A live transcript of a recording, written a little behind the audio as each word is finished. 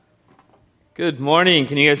Good morning.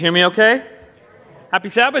 Can you guys hear me okay? Happy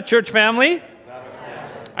Sabbath, church family.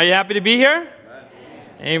 Are you happy to be here?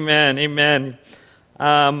 Amen. Amen.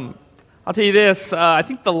 I'll tell you this. I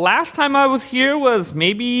think the last time I was here was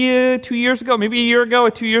maybe 2 years ago, maybe a year ago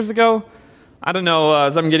or 2 years ago. I don't know.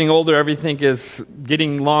 As I'm getting older, everything is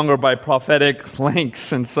getting longer by prophetic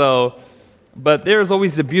lengths. But there's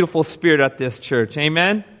always a beautiful spirit at this church.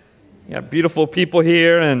 Amen? Yeah, beautiful people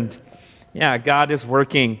here. And yeah, God is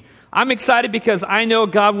working. I'm excited because I know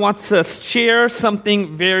God wants to share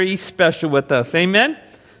something very special with us. Amen?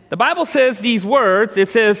 The Bible says these words. It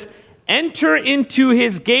says, enter into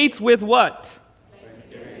his gates with what?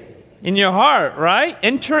 In your heart, right?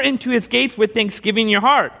 Enter into his gates with thanksgiving in your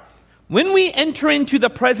heart. When we enter into the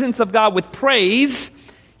presence of God with praise,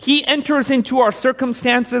 he enters into our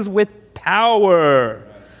circumstances with power.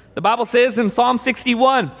 The Bible says in Psalm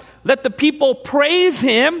 61, let the people praise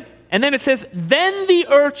him. And then it says, then the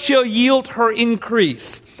earth shall yield her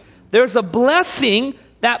increase. There's a blessing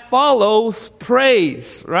that follows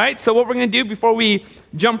praise, right? So what we're going to do before we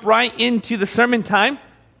jump right into the sermon time,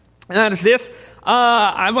 and that is this.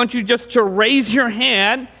 I want you just to raise your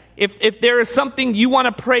hand if there is something you want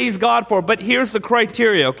to praise God for. But here's the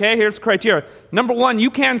criteria, okay? Here's the criteria. Number one, you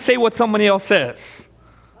can't say what somebody else says,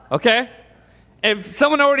 okay? If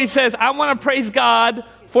someone already says, I want to praise God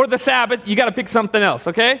for the Sabbath, you got to pick something else,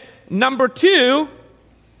 okay? Number two,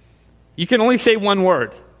 you can only say one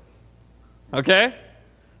word, okay?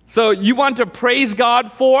 So you want to praise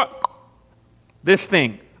God for this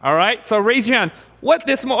thing, all right? So raise your hand. What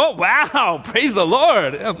this? Oh, wow, praise the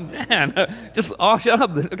Lord. Oh, man, shut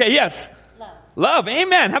up. Okay, yes. Love,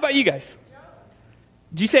 amen. How about you guys?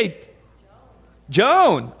 Did you say?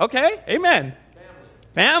 Joan, okay, amen.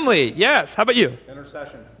 Family, yes. How about you?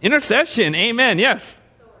 Intercession, amen, yes.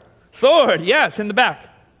 Sword, yes, in the back.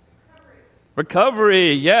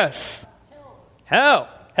 Recovery, yes. Help.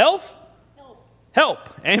 Health? Help,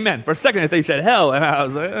 amen. For a second I thought you said hell, and I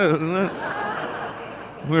was like,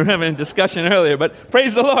 we were having a discussion earlier, but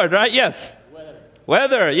praise the Lord, right? Yes.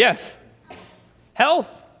 Weather, yes. Health.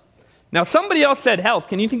 Now somebody else said health.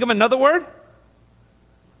 Can you think of another word?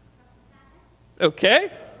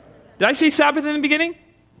 Okay. Did I say Sabbath in the beginning?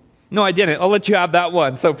 No, I didn't. I'll let you have that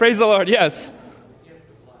one. So praise the Lord. Yes.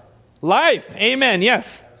 Life. Amen.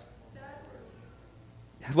 Yes.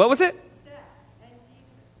 What was it?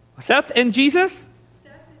 Seth and Jesus?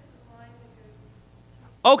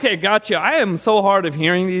 Okay, gotcha. I am so hard of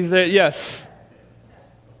hearing these. Yes.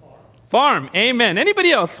 Farm. Amen.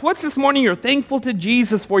 Anybody else? What's this morning you're thankful to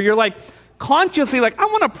Jesus for? You're like consciously like, I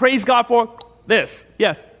want to praise God for this.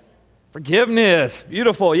 Yes. Forgiveness.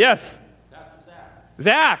 Beautiful. Yes.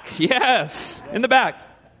 Zach. Yes. In the back.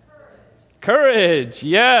 Courage.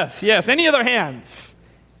 Yes. Yes. Any other hands?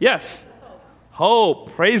 Yes.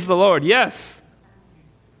 Hope. Praise the Lord. Yes.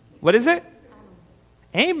 What is it?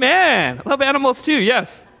 Amen. I love animals too.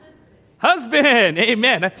 Yes. Husband.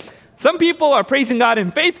 Amen. Some people are praising God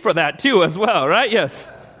in faith for that too as well, right?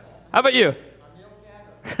 Yes. How about you?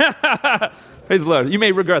 Praise the Lord. You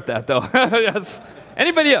may regret that though. Yes.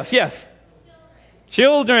 Anybody else? Yes.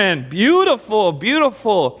 Children. Beautiful.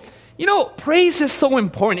 Beautiful. You know, praise is so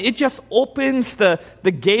important. It just opens the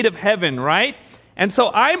gate of heaven, right? And so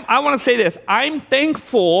I want to say this. I'm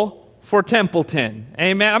thankful for Templeton.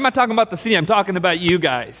 Amen. I'm not talking about the city. I'm talking about you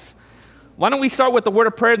guys. Why don't we start with the word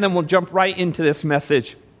of prayer and then we'll jump right into this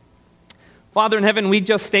message. Father in heaven, we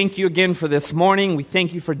just thank you again for this morning. We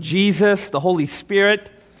thank you for Jesus, the Holy Spirit.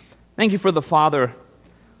 Thank you for the Father.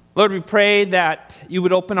 Lord, we pray that you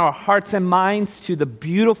would open our hearts and minds to the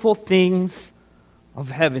beautiful things of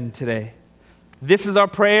heaven today. This is our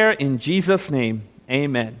prayer in Jesus' name.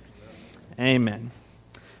 Amen. Amen.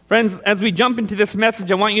 Friends, as we jump into this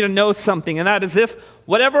message, I want you to know something, and that is this.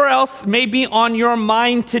 Whatever else may be on your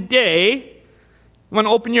mind today, you want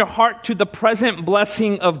to open your heart to the present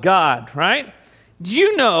blessing of God, right? Do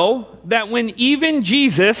you know that when even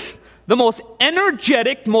Jesus, the most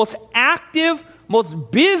energetic, most active, most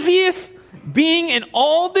busiest being in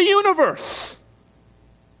all the universe,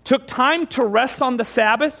 took time to rest on the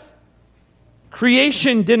Sabbath,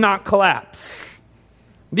 creation did not collapse.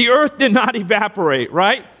 The earth did not evaporate,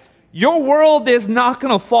 right? Your world is not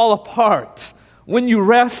going to fall apart when you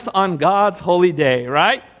rest on God's holy day,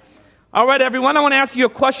 right? All right, everyone, I want to ask you a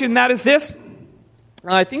question, that is this.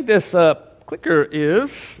 I think this clicker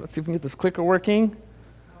is, let's see if we can get this clicker working.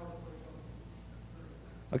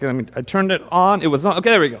 Okay, I turned it on. It was on. Okay,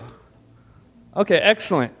 there we go. Okay,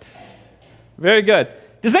 excellent. Very good.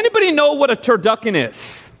 Does anybody know what a turducken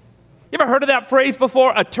is? You ever heard of that phrase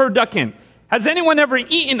before? A turducken. Has anyone ever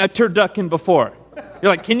eaten a turducken before?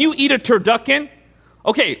 You're like, can you eat a turducken?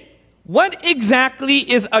 Okay, What exactly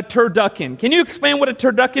is a turducken? Can you explain what a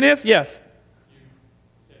turducken is? Yes.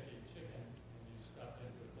 You take a chicken and you stuff it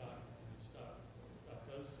into a duck and you stuff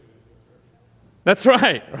those two into a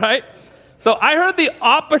turkey. That's right? So I heard the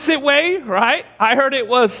opposite way, right? I heard it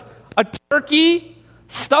was a turkey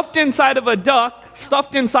stuffed inside of a duck,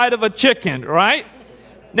 stuffed inside of a chicken, right?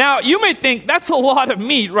 Now, you may think that's a lot of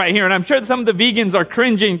meat right here, and I'm sure some of the vegans are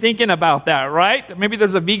cringing thinking about that, right? Maybe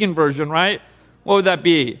there's a vegan version, right? What would that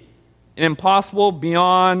be? An Impossible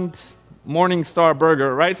Beyond Morningstar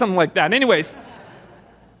burger, right? Something like that. Anyways,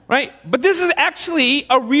 right? But this is actually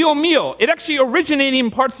a real meal. It actually originated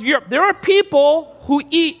in parts of Europe. There are people who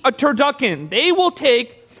eat a turducken. They will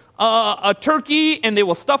take a turkey and they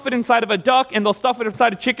will stuff it inside of a duck and they'll stuff it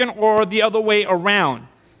inside a chicken or the other way around.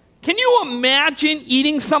 Can you imagine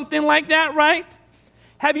eating something like that, right?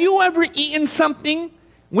 Have you ever eaten something,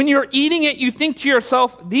 when you're eating it, you think to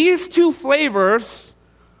yourself, these two flavors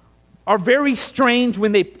are very strange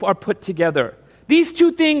when they are put together. These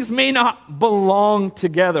two things may not belong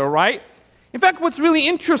together, right? In fact, what's really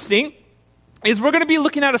interesting is we're going to be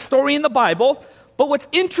looking at a story in the Bible, but what's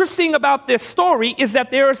interesting about this story is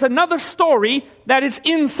that there is another story that is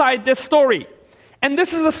inside this story. And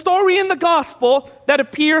this is a story in the gospel that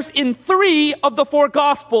appears in 3 of the 4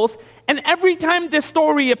 gospels. And every time this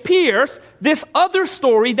story appears, this other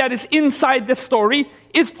story that is inside this story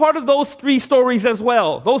is part of those 3 stories as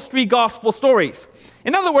well, those 3 gospel stories.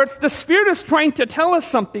 In other words, the Spirit is trying to tell us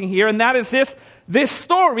something here, and that is this. This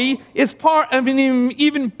story is part of an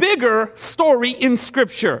even bigger story in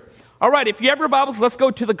Scripture. All right, if you have your Bibles, let's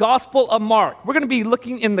go to the Gospel of Mark. We're going to be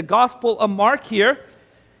looking in the Gospel of Mark here.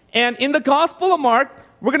 And in the Gospel of Mark,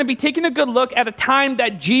 we're going to be taking a good look at a time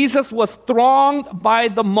that Jesus was thronged by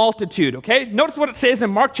the multitude, okay? Notice what it says in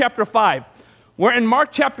Mark chapter 5. We're in Mark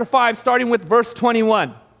chapter 5, starting with verse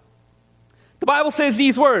 21. The Bible says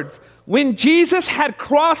these words, "When Jesus had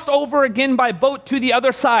crossed over again by boat to the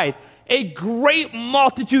other side, a great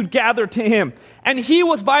multitude gathered to him, and he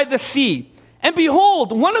was by the sea. And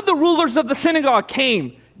behold, one of the rulers of the synagogue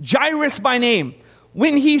came, Jairus by name.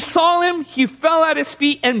 When he saw him, he fell at his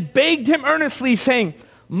feet and begged him earnestly, saying,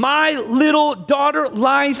 'My little daughter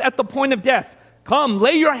lies at the point of death. Come,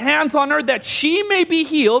 lay your hands on her that she may be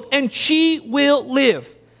healed and she will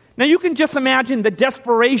live.'" Now you can just imagine the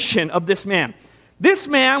desperation of this man. This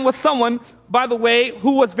man was someone, by the way,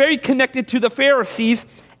 who was very connected to the Pharisees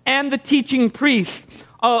and the teaching priests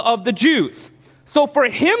of the Jews. So for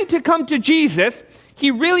him to come to Jesus,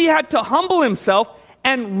 he really had to humble himself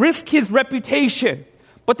and risk his reputation.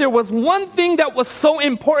 But there was one thing that was so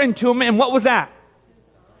important to him, and what was that?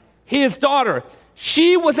 His daughter.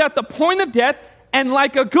 She was at the point of death, and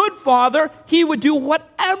like a good father, he would do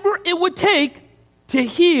whatever it would take to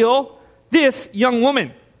heal this young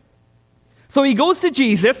woman. So he goes to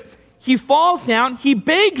Jesus, he falls down, he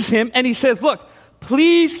begs him, and he says, "Look,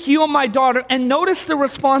 please heal my daughter." And notice the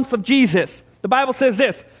response of Jesus. The Bible says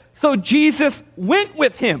this, "So Jesus went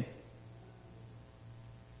with him."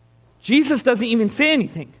 Jesus doesn't even say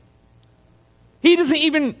anything. He doesn't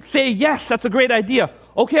even say, "Yes, that's a great idea.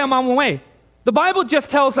 Okay, I'm on my way." The Bible just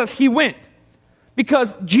tells us he went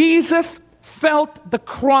because Jesus felt the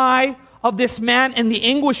cry of this man and the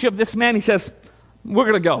anguish of this man. He says, "We're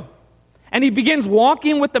going to go." And he begins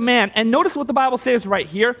walking with the man. And notice what the Bible says right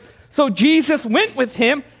here. "So Jesus went with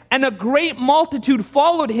him, and a great multitude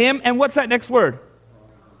followed him." And what's that next word?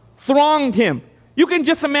 Thronged him. You can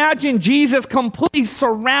just imagine Jesus completely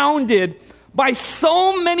surrounded by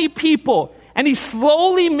so many people. And he's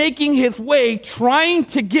slowly making his way, trying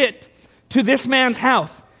to get to this man's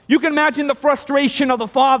house. You can imagine the frustration of the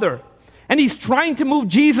father. And he's trying to move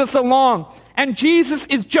Jesus along. And Jesus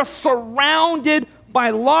is just surrounded by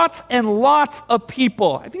lots and lots of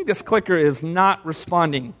people. I think this clicker is not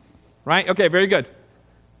responding. Right? Okay, very good.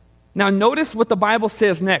 Now notice what the Bible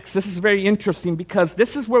says next. This is very interesting because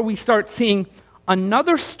this is where we start seeing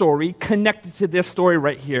another story connected to this story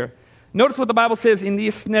right here. Notice what the Bible says in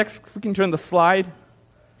these next, if we can turn the slide.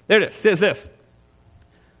 There it is. It says this.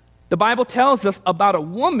 The Bible tells us about a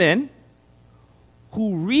woman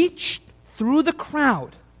who reached through the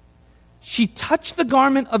crowd. She touched the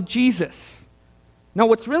garment of Jesus. Now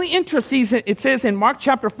what's really interesting is it says in Mark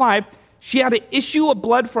chapter 5, she had an issue of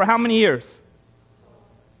blood for how many years?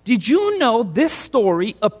 Did you know this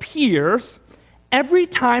story appears every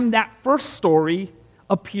time that first story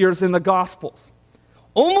appears in the Gospels?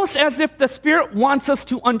 Almost as if the Spirit wants us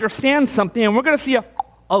to understand something, and we're going to see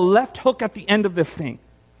a left hook at the end of this thing.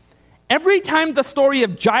 Every time the story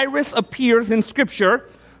of Jairus appears in Scripture,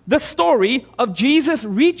 the story of Jesus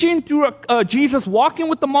Jesus walking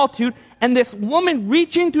with the multitude, and this woman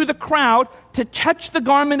reaching through the crowd to touch the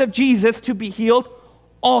garment of Jesus to be healed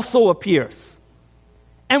also appears.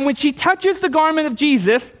 And when she touches the garment of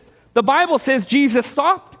Jesus, the Bible says Jesus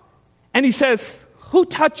stopped, and he says, "Who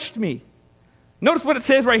touched me?" Notice what it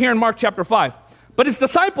says right here in Mark chapter 5. But his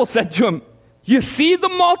disciples said to him, "You see the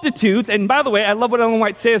multitudes," and by the way, I love what Ellen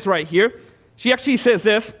White says right here. She actually says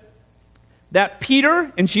this, that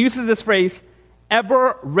Peter, and she uses this phrase,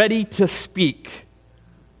 ever ready to speak.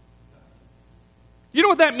 You know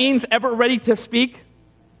what that means, ever ready to speak?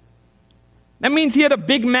 That means he had a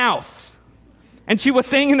big mouth, and she was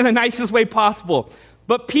saying it in the nicest way possible.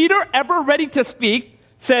 But Peter, ever ready to speak,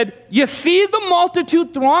 said, "You see the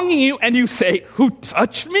multitude thronging you, and you say, 'Who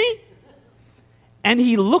touched me?' And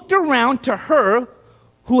he looked around to her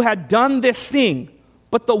who had done this thing.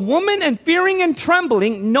 But the woman, and fearing and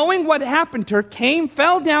trembling, knowing what happened to her, came,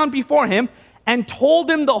 fell down before him, and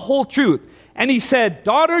told him the whole truth. And he said,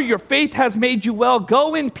 'Daughter, your faith has made you well.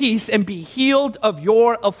 Go in peace and be healed of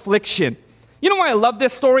your affliction.'" You know why I love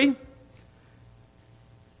this story?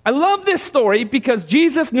 I love this story because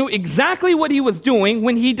Jesus knew exactly what he was doing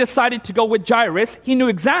when he decided to go with Jairus. He knew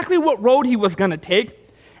exactly what road he was going to take.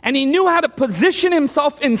 And he knew how to position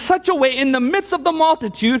himself in such a way in the midst of the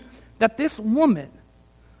multitude that this woman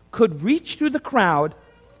could reach through the crowd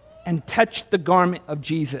and touch the garment of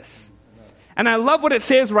Jesus. And I love what it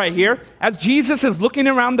says right here. As Jesus is looking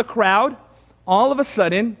around the crowd, all of a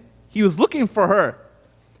sudden, he was looking for her.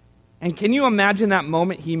 And can you imagine that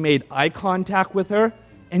moment he made eye contact with her?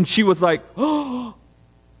 And she was like, "Oh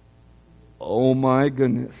my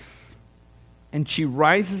goodness." And she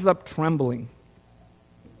rises up trembling.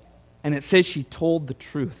 And it says she told the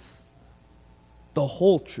truth, the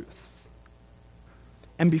whole truth.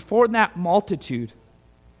 And before that multitude,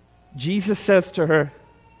 Jesus says to her,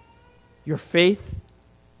 "Your faith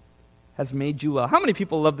has made you well." How many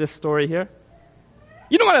people love this story here?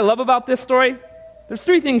 You know what I love about this story? There's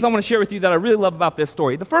three things I want to share with you that I really love about this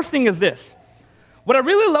story. The first thing is this. What I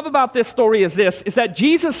really love about this story is this, is that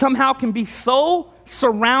Jesus somehow can be so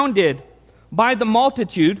surrounded by the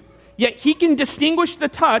multitude, yet he can distinguish the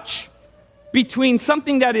touch between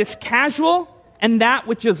something that is casual and that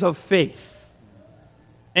which is of faith.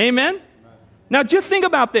 Amen? Now just think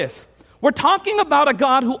about this. We're talking about a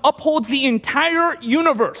God who upholds the entire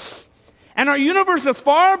universe. And our universe is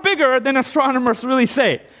far bigger than astronomers really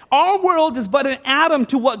say. Our world is but an atom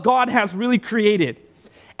to what God has really created.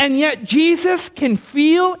 And yet Jesus can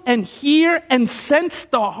feel and hear and sense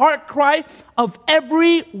the heart cry of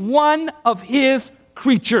every one of his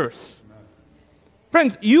creatures.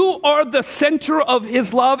 Friends, you are the center of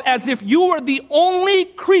his love, as if you were the only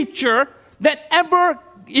creature that ever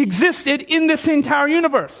existed in this entire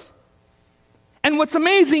universe. And what's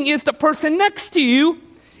amazing is the person next to you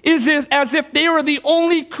is as if they were the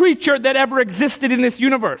only creature that ever existed in this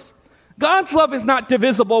universe. God's love is not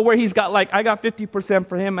divisible where he's got I got 50%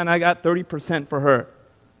 for him and I got 30% for her.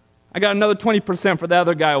 I got another 20% for the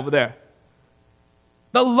other guy over there.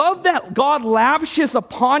 The love that God lavishes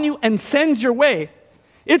upon you and sends your way,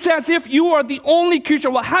 it's as if you are the only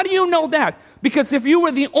creature. Well, how do you know that? Because if you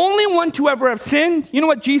were the only one to ever have sinned, you know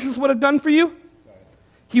what Jesus would have done for you?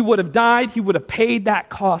 He would have died. He would have paid that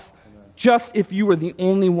cost just if you were the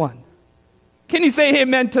only one. Can you say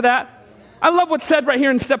amen to that? I love what's said right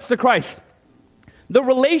here in Steps to Christ. The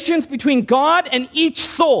relations between God and each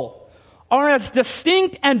soul are as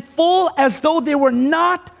distinct and full as though there were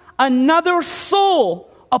not another soul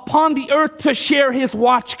upon the earth to share his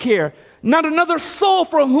watch care. Not another soul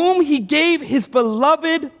for whom he gave his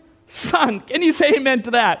beloved Son. Can you say amen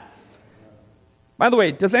to that? By the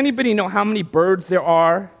way, does anybody know how many birds there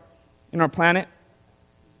are in our planet?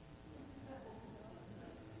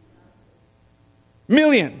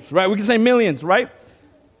 Millions, right? We can say millions, right?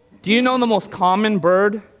 Do you know the most common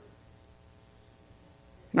bird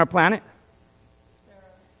in our planet?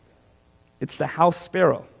 It's the house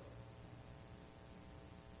sparrow.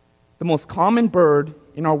 The most common bird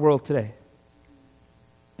in our world today.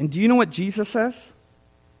 And do you know what Jesus says?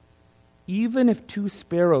 Even if two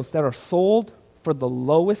sparrows that are sold for the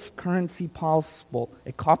lowest currency possible,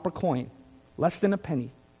 a copper coin, less than a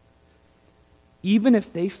penny, even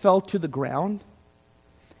if they fell to the ground,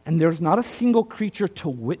 and there's not a single creature to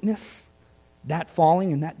witness that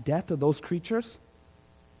falling and that death of those creatures,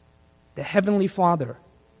 the Heavenly Father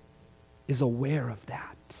is aware of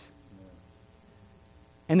that.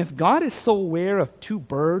 And if God is so aware of two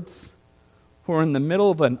birds who are in the middle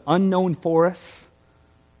of an unknown forest,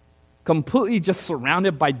 completely just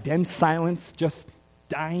surrounded by dense silence, just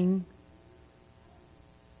dying,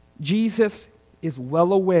 Jesus is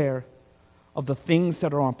well aware of the things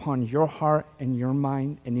that are upon your heart and your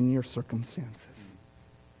mind and in your circumstances.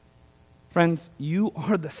 Friends, you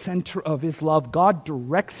are the center of His love. God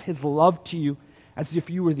directs His love to you as if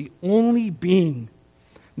you were the only being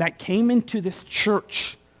that came into this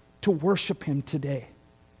church to worship Him today.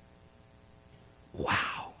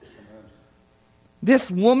 Wow.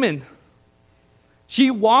 This woman, she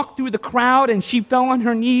walked through the crowd and she fell on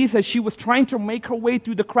her knees as she was trying to make her way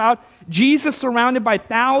through the crowd. Jesus surrounded by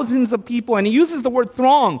thousands of people, and He uses the word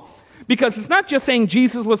throng because it's not just saying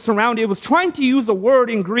Jesus was surrounded. It was trying to use a word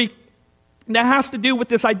in Greek that has to do with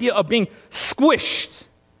this idea of being squished.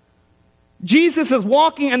 Jesus is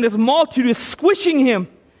walking and this multitude is squishing Him.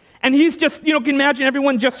 And He's just, can imagine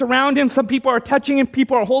everyone just around Him. Some people are touching Him.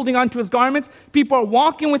 People are holding onto His garments. People are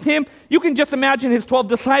walking with Him. You can just imagine His 12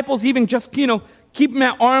 disciples even just, keep Him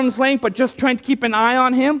at arm's length, but just trying to keep an eye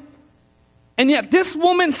on Him. And yet this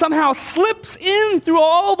woman somehow slips in through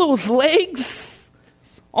all those legs,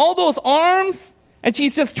 all those arms, and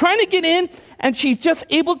she's just trying to get in, and she's just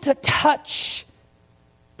able to touch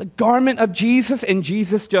the garment of Jesus, and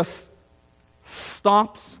Jesus just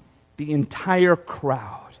stops the entire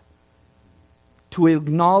crowd to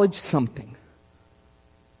acknowledge something.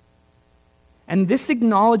 And this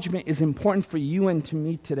acknowledgement is important for you and to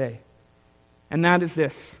me today. And that is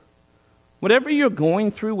this. Whatever you're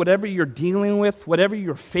going through, whatever you're dealing with, whatever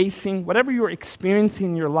you're facing, whatever you're experiencing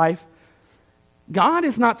in your life, God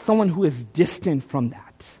is not someone who is distant from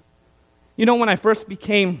that. When I first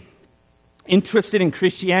became interested in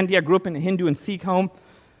Christianity, I grew up in a Hindu and Sikh home.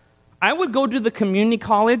 I would go to the community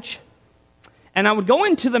college, and I would go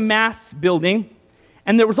into the math building,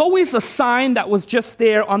 and there was always a sign that was just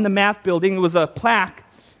there on the math building. It was a plaque,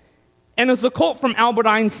 and it was a quote from Albert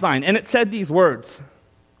Einstein, and it said these words.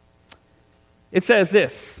 It says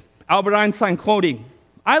this, Albert Einstein quoting,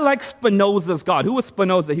 "I like Spinoza's God." Who was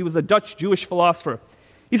Spinoza? He was a Dutch Jewish philosopher.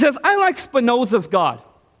 He says, "I like Spinoza's God,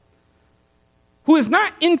 who is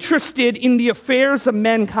not interested in the affairs of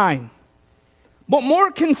mankind, but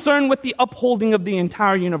more concerned with the upholding of the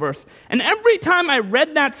entire universe." And every time I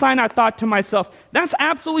read that sign, I thought to myself, that's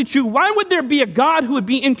absolutely true. Why would there be a God who would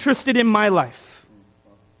be interested in my life?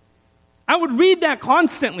 I would read that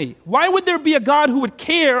constantly. Why would there be a God who would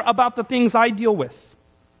care about the things I deal with?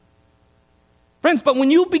 Friends, but when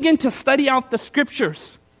you begin to study out the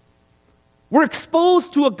scriptures, we're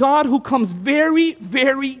exposed to a God who comes very,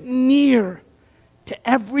 very near to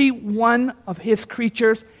every one of His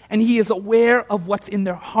creatures, and He is aware of what's in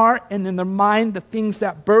their heart and in their mind, the things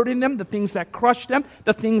that burden them, the things that crush them,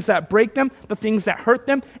 the things that break them, the things that hurt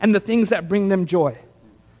them, and the things that bring them joy.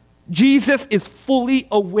 Jesus is fully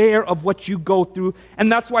aware of what you go through, and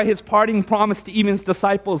that's why His parting promise to even His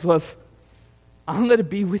disciples was, "I'm going to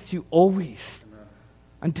be with you always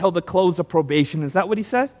until the close of probation." Is that what He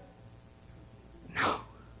said? No.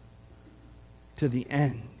 To the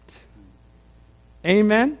end.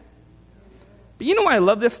 Amen? But you know why I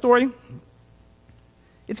love this story?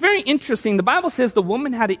 It's very interesting. The Bible says the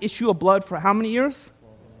woman had an issue of blood for how many years?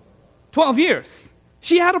 12 years.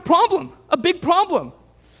 She had a problem, a big problem.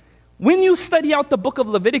 When you study out the book of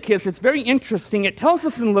Leviticus, it's very interesting. It tells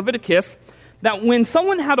us in Leviticus that when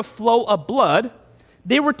someone had a flow of blood,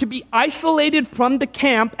 they were to be isolated from the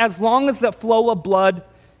camp as long as the flow of blood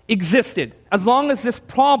existed, as long as this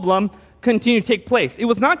problem continued to take place. It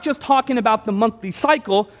was not just talking about the monthly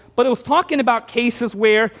cycle, but it was talking about cases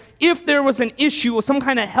where if there was an issue or some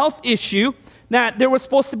kind of health issue, that there was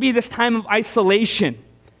supposed to be this time of isolation.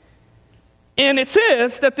 And it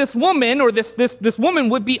says that this woman or this woman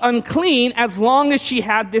would be unclean as long as she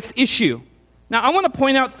had this issue. Now, I want to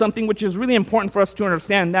point out something which is really important for us to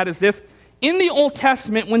understand. That is this. In the Old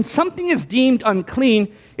Testament, when something is deemed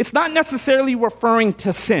unclean, it's not necessarily referring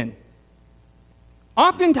to sin.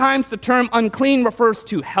 Oftentimes, the term unclean refers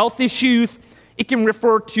to health issues. It can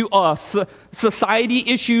refer to society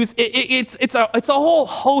issues. It's a whole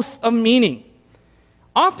host of meaning.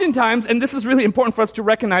 Oftentimes, and this is really important for us to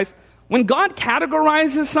recognize, when God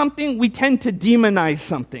categorizes something, we tend to demonize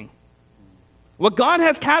something. What God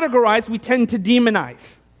has categorized, we tend to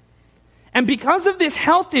demonize. And because of this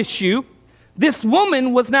health issue, this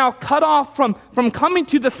woman was now cut off from coming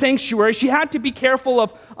to the sanctuary. She had to be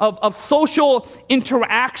careful of social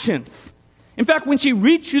interactions. In fact, when she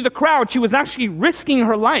reached through the crowd, she was actually risking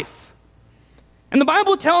her life. And the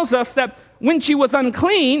Bible tells us that when she was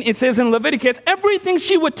unclean, it says in Leviticus, everything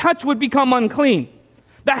she would touch would become unclean.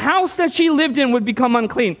 The house that she lived in would become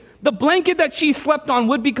unclean. The blanket that she slept on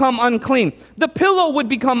would become unclean. The pillow would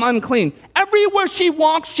become unclean. Everywhere she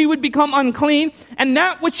walked, she would become unclean, and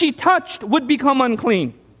that which she touched would become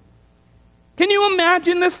unclean. Can you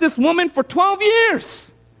imagine this? This woman for 12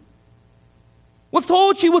 years was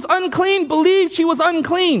told she was unclean, believed she was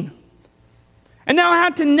unclean. And now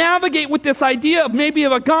had to navigate with this idea of maybe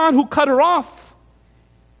of a God who cut her off.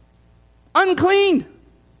 Unclean.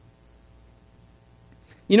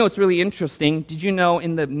 You know, it's really interesting. Did you know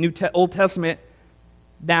in the Old Testament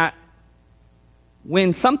that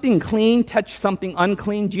when something clean touched something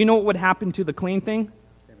unclean, do you know what would happen to the clean thing?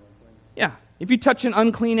 Yeah. If you touch an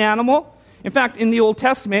unclean animal, in fact, in the Old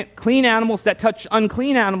Testament, clean animals that touch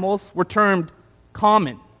unclean animals were termed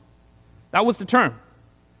common. That was the term.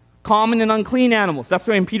 Common and unclean animals. That's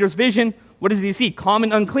why in Peter's vision, what does he see?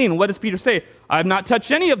 Common, unclean. What does Peter say? I have not touched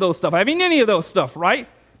any of those stuff. I haven't eaten any of those stuff, right?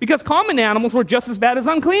 Because common animals were just as bad as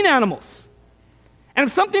unclean animals. And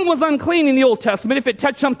if something was unclean in the Old Testament, if it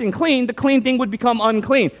touched something clean, the clean thing would become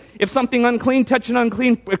unclean. If something unclean touched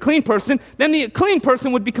a clean person, then the clean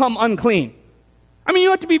person would become unclean. I mean,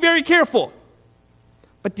 you have to be very careful.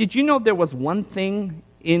 But did you know there was one thing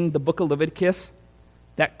in the book of Leviticus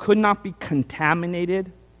that could not be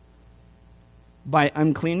contaminated by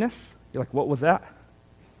uncleanness? You're like, what was that?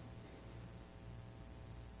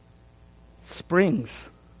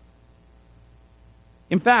 Springs.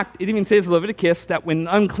 In fact, it even says in Leviticus that when an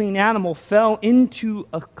unclean animal fell into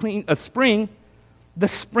a spring, the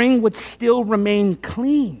spring would still remain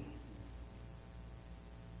clean.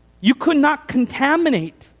 You could not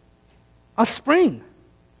contaminate a spring.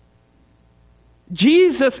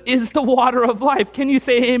 Jesus is the water of life. Can you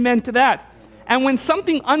say amen to that? And when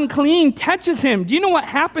something unclean touches him, do you know what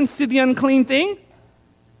happens to the unclean thing?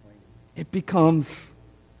 It becomes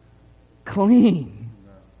clean.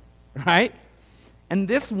 Right? And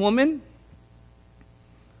this woman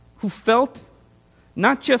who felt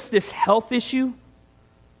not just this health issue,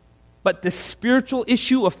 but this spiritual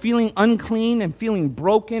issue of feeling unclean and feeling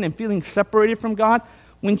broken and feeling separated from God,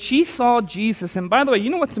 when she saw Jesus, and by the way, you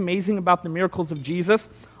know what's amazing about the miracles of Jesus?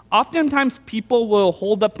 Oftentimes people will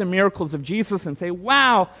hold up the miracles of Jesus and say,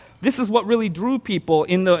 wow, this is what really drew people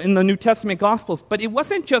in the New Testament Gospels. But it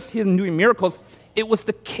wasn't just him doing miracles, it was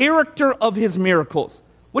the character of his miracles.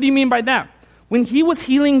 What do you mean by that? When he was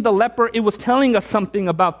healing the leper, it was telling us something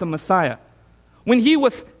about the Messiah. When he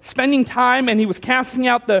was spending time and he was casting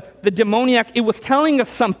out the demoniac, it was telling us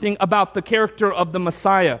something about the character of the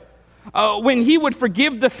Messiah. When he would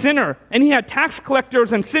forgive the sinner, and he had tax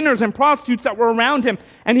collectors and sinners and prostitutes that were around him,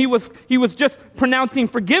 and he was just pronouncing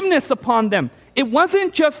forgiveness upon them. It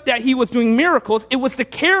wasn't just that he was doing miracles, it was the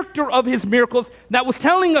character of his miracles that was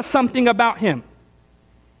telling us something about him.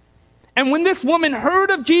 And when this woman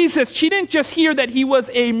heard of Jesus, she didn't just hear that he was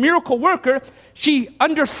a miracle worker. She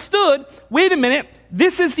understood, wait a minute,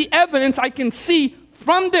 this is the evidence I can see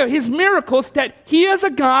from his miracles that he is a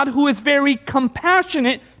God who is very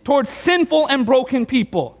compassionate towards sinful and broken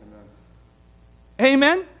people.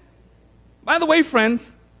 Amen? By the way,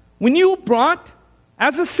 friends, when you brought,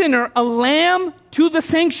 as a sinner, a lamb to the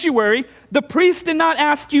sanctuary, the priest did not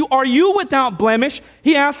ask you, are you without blemish?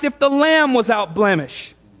 He asked if the lamb was without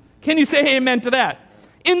blemish. Can you say amen to that?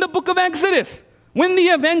 In the book of Exodus, when the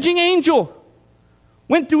avenging angel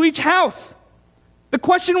went through each house, the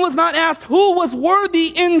question was not asked who was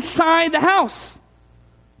worthy inside the house.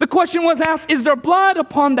 The question was asked, is there blood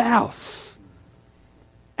upon the house?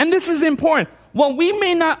 And this is important. While we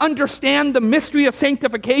may not understand the mystery of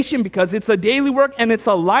sanctification because it's a daily work and it's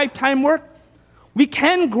a lifetime work, we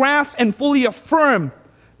can grasp and fully affirm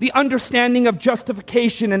the understanding of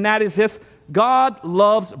justification, and that is this: God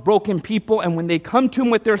loves broken people, and when they come to him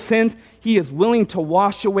with their sins, he is willing to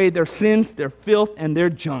wash away their sins, their filth, and their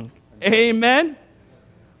junk. Amen?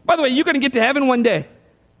 By the way, you're going to get to heaven one day.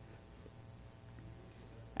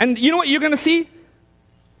 And you know what you're going to see?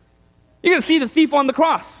 You're going to see the thief on the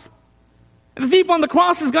cross. And the thief on the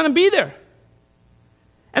cross is going to be there.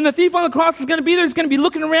 And the thief on the cross is going to be there. He's going to be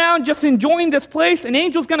looking around, just enjoying this place. An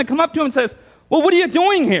angel's going to come up to him and says, well, what are you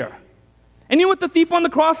doing here? And you know what the thief on the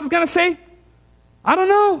cross is going to say? I don't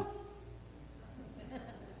know.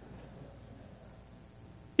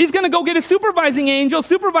 He's going to go get a supervising angel.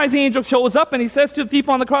 Supervising angel shows up and he says to the thief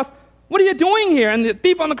on the cross, what are you doing here? And the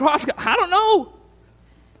thief on the cross goes, I don't know.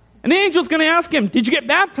 And the angel's going to ask him, did you get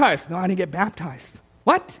baptized? No, I didn't get baptized.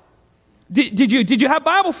 What? Did you have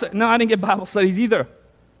Bible studies? No, I didn't get Bible studies either.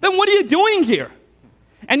 Then what are you doing here?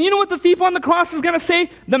 And you know what the thief on the cross is going to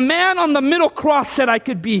say? The man on the middle cross said I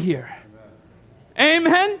could be here. Amen?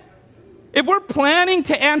 Amen? If we're planning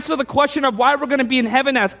to answer the question of why we're going to be in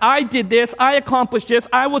heaven as I did this, I accomplished this,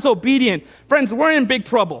 I was obedient, friends, we're in big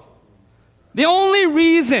trouble. The only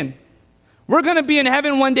reason we're going to be in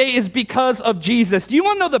heaven one day is because of Jesus. Do you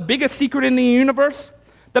want to know the biggest secret in the universe?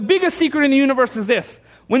 The biggest secret in the universe is this.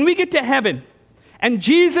 When we get to heaven, And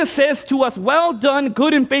Jesus says to us, well done,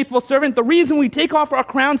 good and faithful servant. The reason we take off our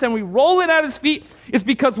crowns and we roll it at his feet is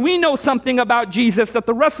because we know something about Jesus that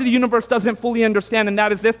the rest of the universe doesn't fully understand, and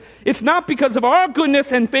that is this. It's not because of our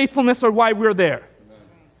goodness and faithfulness or why we're there.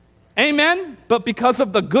 Amen? But because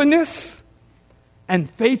of the goodness and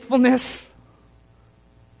faithfulness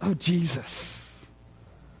of Jesus.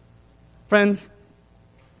 Friends,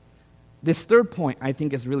 this third point I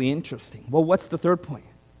think is really interesting. Well, what's the third point?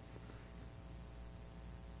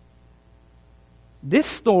 This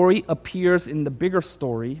story appears in the bigger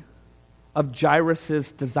story of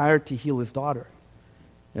Jairus' desire to heal his daughter.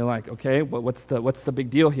 You're like, okay, what's the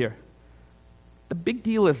big deal here? The big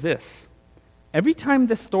deal is this. Every time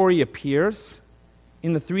this story appears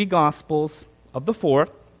in the 3 Gospels of the 4,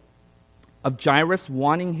 of Jairus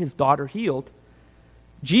wanting his daughter healed,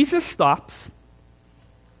 Jesus stops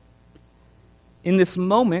in this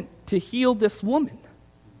moment to heal this woman.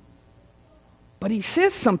 But he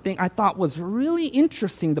says something I thought was really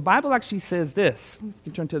interesting. The Bible actually says this. You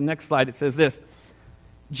can turn to the next slide. It says this.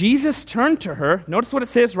 Jesus turned to her. Notice what it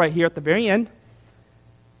says right here at the very end.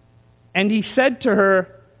 And he said to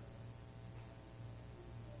her,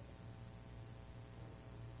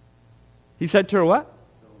 what?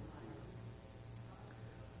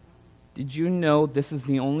 Did you know this is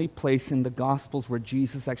the only place in the Gospels where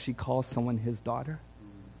Jesus actually calls someone his daughter?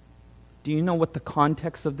 Do you know what the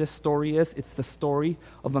context of this story is? It's the story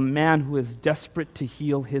of a man who is desperate to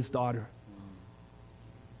heal his daughter.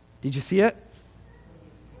 Did you see it?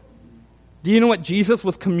 Do you know what Jesus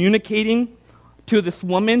was communicating to this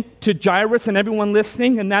woman, to Jairus and everyone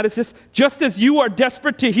listening? And that is this: just as you are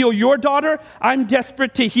desperate to heal your daughter, I'm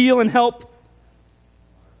desperate to heal and help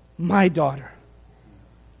my daughter.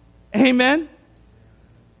 Amen?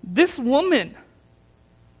 This woman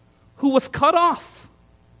who was cut off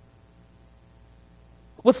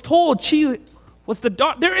was told she was the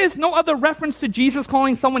daughter. There is no other reference to Jesus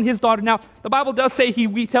calling someone his daughter. Now, the Bible does say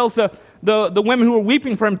he tells the women who are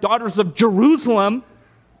weeping for him, daughters of Jerusalem.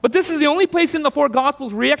 But this is the only place in the 4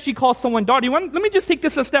 Gospels where he actually calls someone daughter. Let me just take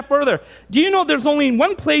this a step further. Do you know there's only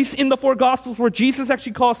one place in the 4 Gospels where Jesus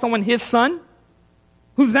actually calls someone his son?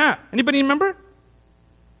 Who's that? Anybody remember?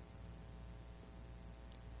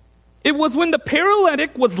 It was when the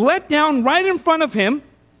paralytic was let down right in front of him.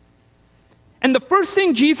 And the first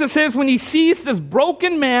thing Jesus says when he sees this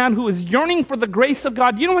broken man who is yearning for the grace of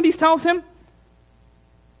God, do you know what he tells him?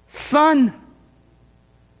 Son,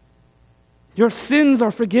 your sins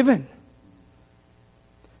are forgiven.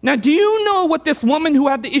 Now, do you know what this woman who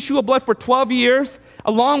had the issue of blood for 12 years,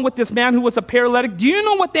 along with this man who was a paralytic, do you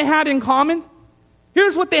know what they had in common?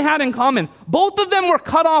 Here's what they had in common. Both of them were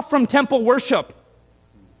cut off from temple worship.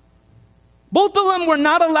 Both of them were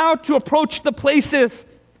not allowed to approach the places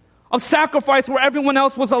of sacrifice where everyone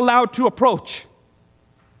else was allowed to approach.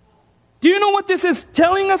 Do you know what this is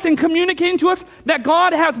telling us and communicating to us? That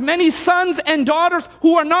God has many sons and daughters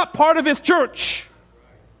who are not part of his church.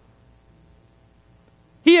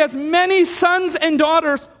 He has many sons and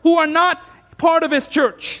daughters who are not part of his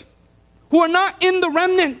church, who are not in the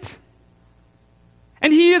remnant.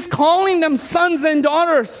 And he is calling them sons and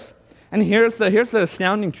daughters. And here's the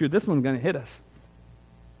astounding truth. This one's going to hit us.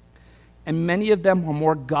 And many of them are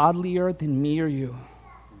more godlier than me or you.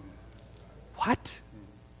 What?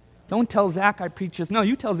 Don't tell Zach I preach this. No,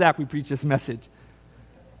 you tell Zach we preach this message.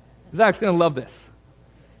 Zach's going to love this.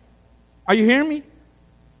 Are you hearing me?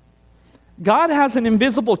 God has an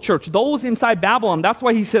invisible church, those inside Babylon. That's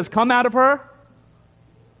why he says, come out of her.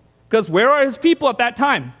 Because where are his people at that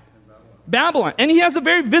time? Babylon. And he has a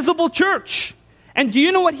very visible church. And do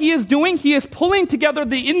you know what he is doing? He is pulling together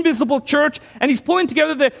the invisible church, and he's pulling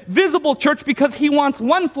together the visible church because he wants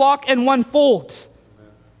one flock and one fold.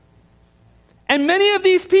 And many of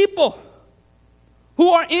these people who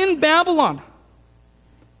are in Babylon,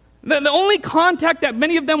 the only contact that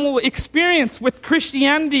many of them will experience with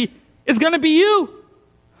Christianity is going to be you.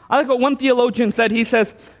 I like what one theologian said. He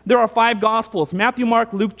says, there are 5 Gospels: Matthew,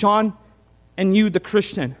 Mark, Luke, John, and you, the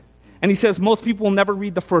Christian. And he says most people will never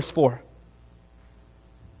read the first 4.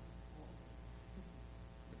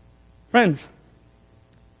 Friends,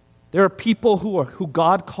 there are people who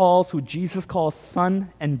God calls, who Jesus calls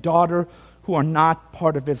son and daughter, who are not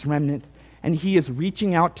part of his remnant. And he is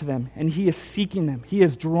reaching out to them, and he is seeking them. He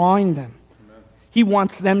is drawing them. Amen. He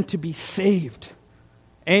wants them to be saved.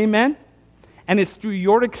 Amen? And it's through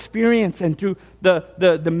your experience and through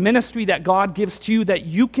the ministry that God gives to you that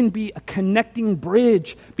you can be a connecting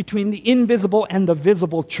bridge between the invisible and the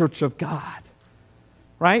visible church of God.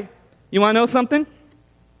 Right? You want to know something?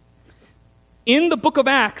 In the book of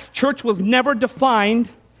Acts, church was never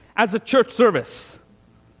defined as a church service.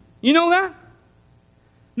 You know that?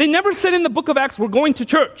 They never said in the book of Acts, we're going to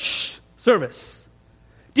church service.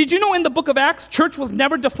 Did you know in the book of Acts, church was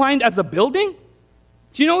never defined as a building?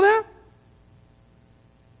 Do you know that?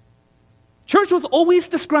 Church was always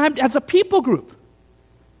described as a people group.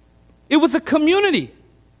 It was a community.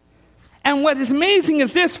 And what is amazing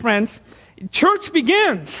is this, friends. Church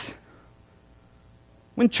begins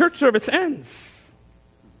when church service ends.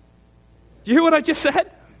 Do you hear what I just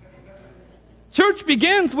said? Church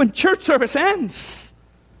begins when church service ends.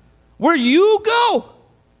 Where you go,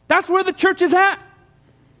 that's where the church is at.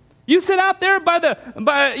 You sit out there by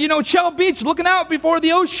Shell Beach looking out before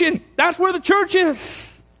the ocean. That's where the church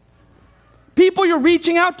is. People you're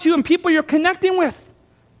reaching out to and people you're connecting with.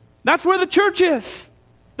 That's where the church is.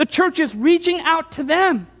 The church is reaching out to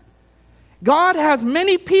them. God has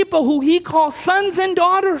many people who He calls sons and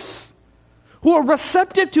daughters who are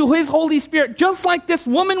receptive to His Holy Spirit, just like this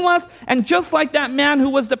woman was and just like that man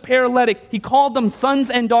who was the paralytic. He called them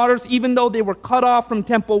sons and daughters even though they were cut off from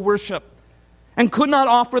temple worship and could not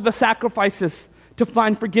offer the sacrifices to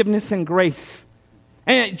find forgiveness and grace.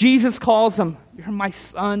 And Jesus calls them, you're my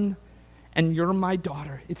son and you're my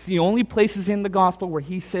daughter. It's the only places in the gospel where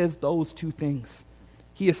He says those two things.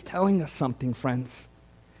 He is telling us something, friends.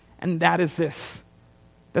 And that is this,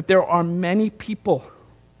 that there are many people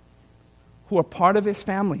who are part of His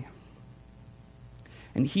family.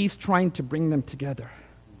 And He's trying to bring them together.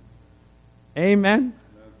 Amen?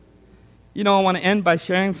 You know, I want to end by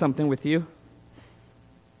sharing something with you.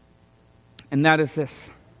 And that is this.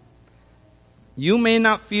 You may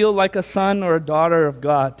not feel like a son or a daughter of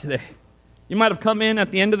God today. You might have come in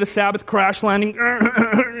at the end of the Sabbath, crash landing.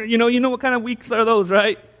 You know what kind of weeks are those,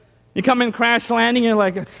 right? You come in crash landing, you're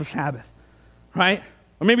like, it's the Sabbath, right?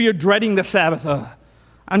 Or maybe you're dreading the Sabbath.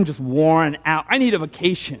 I'm just worn out. I need a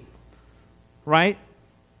vacation, right?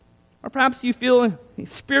 Or perhaps you feel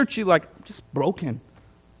spiritually like, I'm just broken.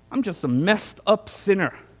 I'm just a messed up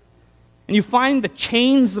sinner. And you find the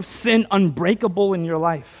chains of sin unbreakable in your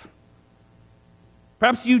life.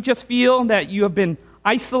 Perhaps you just feel that you have been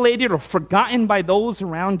isolated or forgotten by those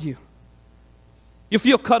around you. You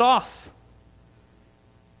feel cut off.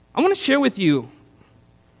 I want to share with you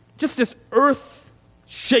just this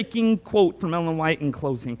earth-shaking quote from Ellen White in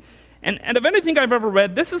closing. And of anything I've ever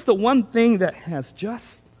read, this is the one thing that has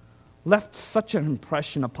just left such an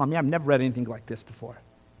impression upon me. I've never read anything like this before.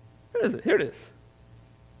 Here it is.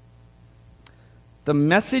 The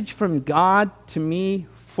message from God to me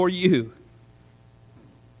for you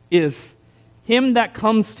is, Him that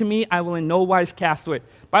comes to me, I will in no wise cast away.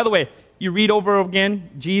 By the way, you read over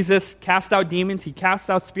again, Jesus cast out demons, He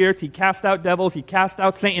cast out spirits, He cast out devils, He cast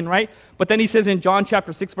out Satan, right? But then He says in John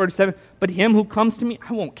chapter 6, verse 7, but Him who comes to me,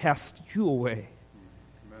 I won't cast you away.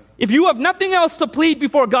 Amen. If you have nothing else to plead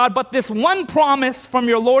before God but this one promise from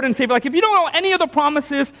your Lord and Savior, like if you don't know any other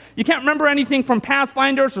promises, you can't remember anything from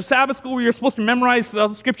Pathfinders or Sabbath school where you're supposed to memorize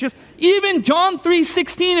scriptures, even John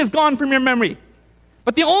 3:16 is gone from your memory.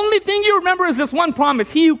 But the only thing you remember is this one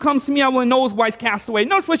promise. He who comes to me, I will in no wise cast away.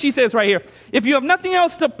 Notice what she says right here. If you have nothing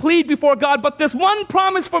else to plead before God, but this one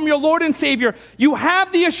promise from your Lord and Savior, you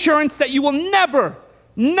have the assurance that you will never,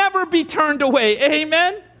 never be turned away.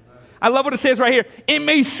 Amen? I love what it says right here. It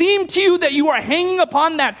may seem to you that you are hanging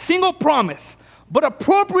upon that single promise, but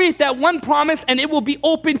appropriate that one promise and it will be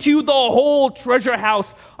open to you the whole treasure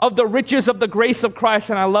house of the riches of the grace of Christ.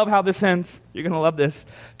 And I love how this ends. You're going to love this.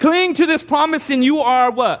 Cling to this promise and you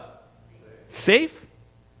are what? Safe.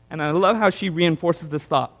 And I love how she reinforces this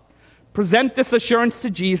thought. Present this assurance to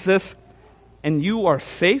Jesus and you are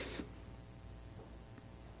safe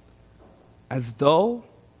as though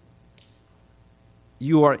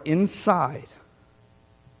you are inside.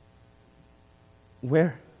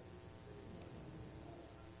 Where?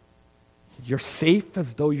 You're safe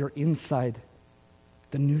as though you're inside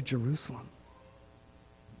the New Jerusalem.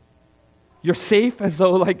 You're safe as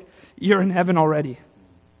though like you're in heaven already.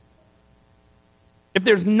 If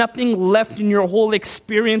there's nothing left in your whole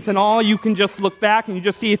experience and all, you can just look back and you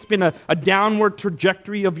just see it's been a downward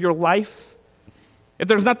trajectory of your life. If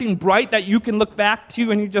there's nothing bright that you can look back to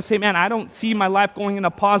and you just say, man, I don't see my life going in a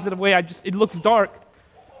positive way. It looks dark.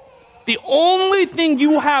 The only thing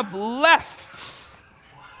you have left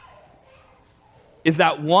is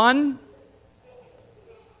that one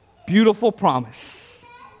beautiful promise.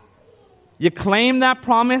 You claim that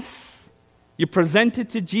promise, you present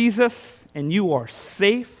it to Jesus, and you are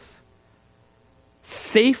safe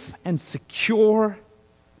and secure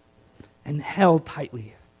and held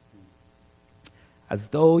tightly, as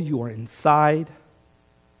though you are inside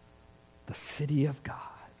the city of God.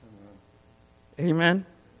 Amen?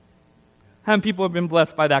 How many people have been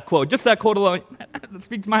blessed by that quote? Just that quote alone. that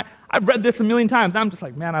speaks my, I've read this a million times. I'm just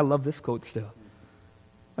like, man, I love this quote still.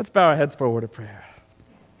 Let's bow our heads for a word of prayer.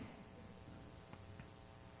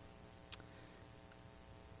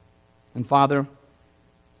 And Father,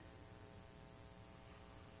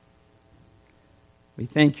 we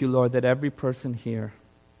thank you, Lord, that every person here,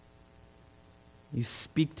 you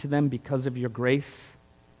speak to them because of your grace.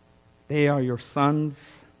 They are your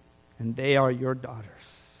sons and they are your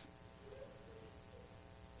daughters.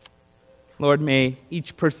 Lord, may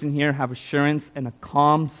each person here have assurance and a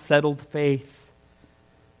calm, settled faith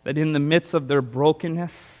that in the midst of their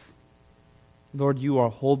brokenness, Lord, you are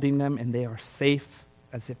holding them and they are safe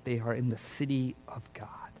as if they are in the city of God.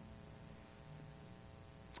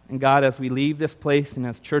 And God, as we leave this place and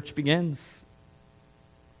as church begins,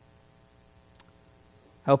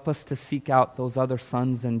 help us to seek out those other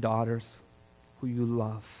sons and daughters who you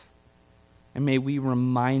love. And may we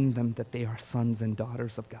remind them that they are sons and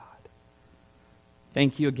daughters of God.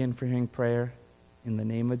 Thank you again for hearing prayer. In the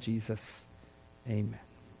name of Jesus, amen.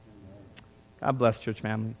 God bless, church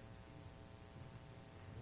family.